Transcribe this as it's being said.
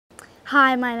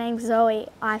Hi, my name's Zoe.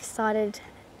 I've started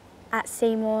at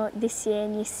Seymour this year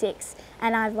in Year 6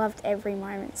 and I've loved every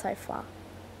moment so far.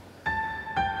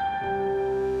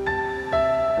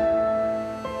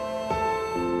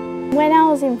 When I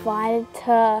was invited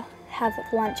to have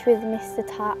lunch with Mr.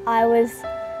 Tart, I was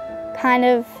kind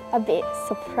of a bit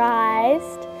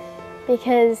surprised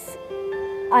because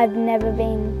I've never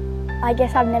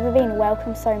been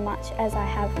welcomed so much as I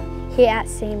have here at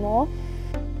Seymour.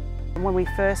 When we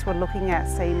first were looking at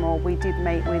Seymour, we did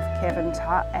meet with Kevin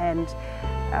Tutt and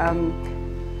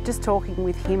just talking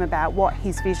with him about what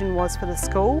his vision was for the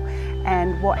school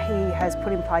and what he has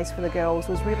put in place for the girls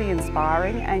was really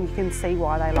inspiring, and you can see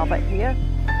why they love it here.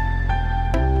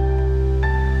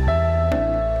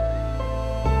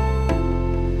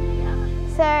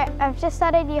 So I've just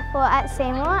started Year 4 at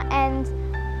Seymour and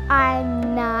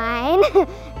I'm 9.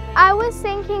 I was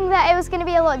thinking that it was going to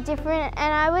be a lot different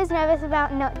and I was nervous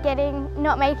about not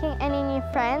making any new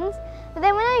friends. But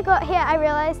then when I got here I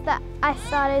realised that I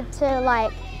started to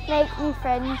make new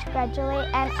friends gradually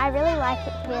and I really like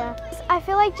it here. I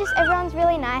feel like just everyone's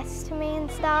really nice to me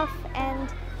and stuff, and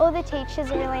all the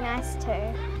teachers are really nice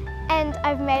too. And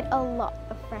I've made a lot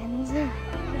of friends.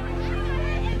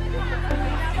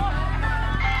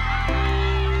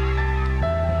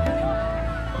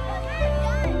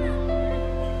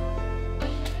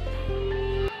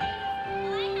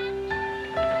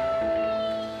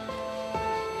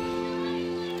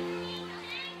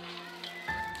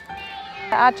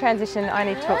 Our transition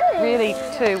only took really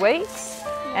 2 weeks,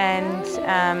 and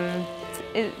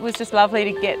it was just lovely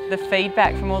to get the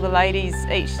feedback from all the ladies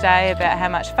each day about how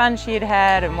much fun she had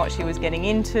had and what she was getting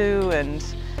into, and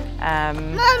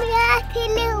and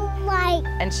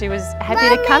she was happy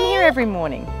to come here every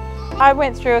morning. I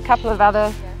went through a couple of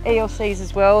other ELCs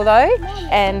as well though,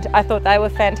 and I thought they were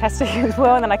fantastic as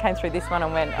well, and then I came through this one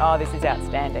and went, oh, this is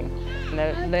outstanding. And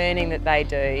the learning that they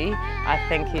do, I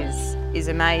think is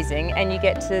amazing, and you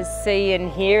get to see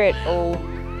and hear it all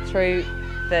through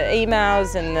the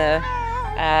emails and the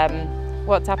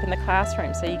what's up in the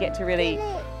classroom, so you get to really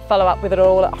follow up with it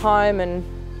all at home and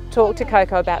talk to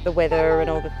Coco about the weather and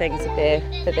all the things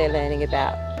that they're learning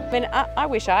about. I mean, I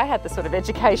wish I had the sort of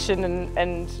education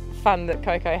and fun that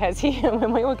Coco has here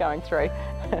when we were going through.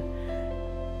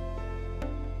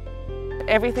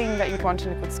 Everything that you'd want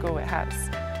in a good school it has.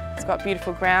 It's got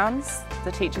beautiful grounds,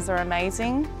 the teachers are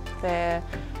amazing, they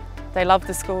love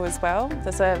the school as well.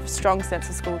 There's a strong sense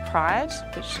of school pride,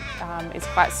 which is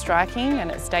quite striking,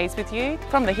 and it stays with you.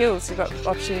 From the hills, you've got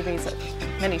opportunities at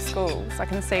many schools. I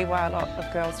can see why a lot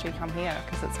of girls do come here,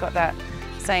 because it's got that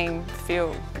same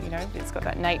feel, you know, it's got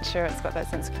that nature, it's got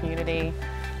that sense of community.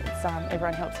 It's,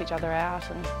 everyone helps each other out,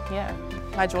 and yeah,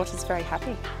 my daughter's very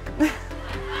happy.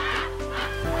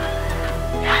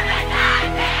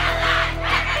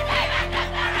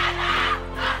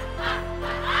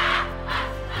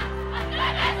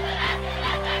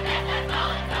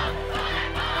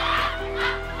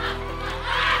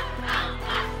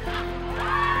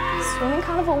 Swimming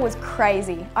carnival was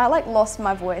crazy. I lost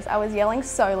my voice. I was yelling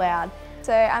so loud.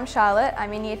 So I'm Charlotte,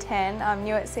 I'm in Year 10, I'm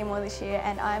new at Seymour this year,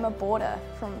 and I'm a boarder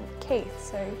from Keith,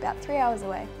 so about 3 hours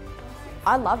away.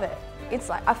 I love it. It's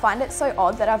I find it so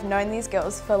odd that I've known these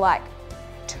girls for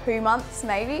 2 months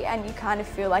maybe, and you kind of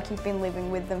feel like you've been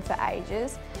living with them for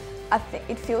ages. I think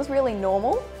it feels really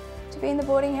normal to be in the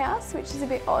boarding house, which is a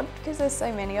bit odd because there's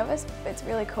so many of us, but it's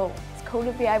really cool. It's cool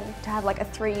to be able to have a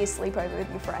 3-year sleepover with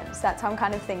your friends. That's how I'm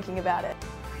kind of thinking about it.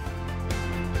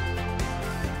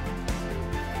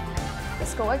 The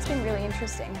schoolwork's been really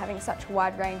interesting, having such a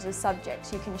wide range of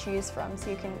subjects you can choose from, so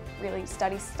you can really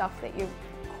study stuff that you're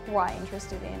quite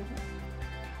interested in.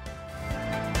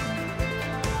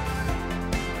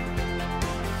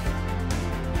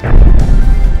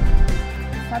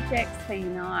 Subjects for Year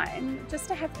 9, just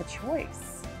to have the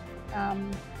choice,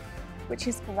 which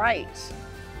is great.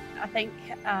 I think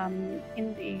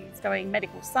Indy's doing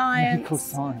medical science. Medical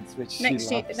science, which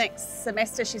next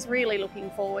semester she's really looking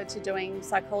forward to doing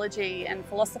psychology and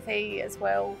philosophy as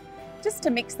well, just to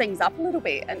mix things up a little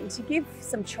bit and to give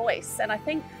some choice. And I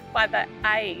think by that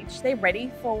age they're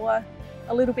ready for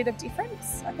a little bit of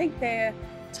difference. I think they're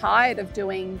tired of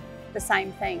doing the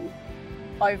same thing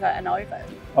over and over.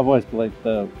 I've always believed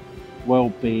the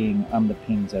well-being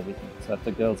underpins everything. So if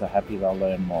the girls are happy, they'll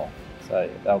learn more. So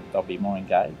they'll be more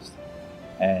engaged.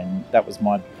 And that was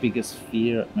my biggest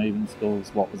fear at moving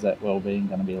schools. What was that well-being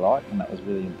going to be like? And that was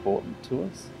really important to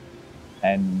us.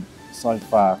 And so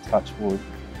far, touch wood,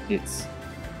 it's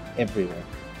everywhere.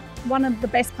 One of the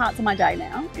best parts of my day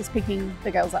now is picking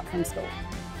the girls up from school,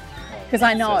 because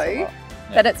I know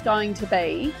that it's going to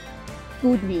be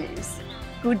good news.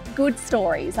 good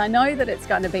stories. I know that it's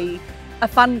going to be a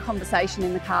fun conversation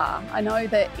in the car. I know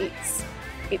that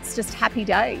it's just happy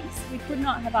days. We could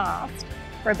not have asked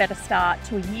for a better start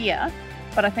to a year,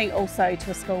 but I think also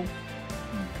to a school.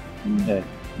 Yeah,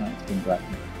 no, it's been great.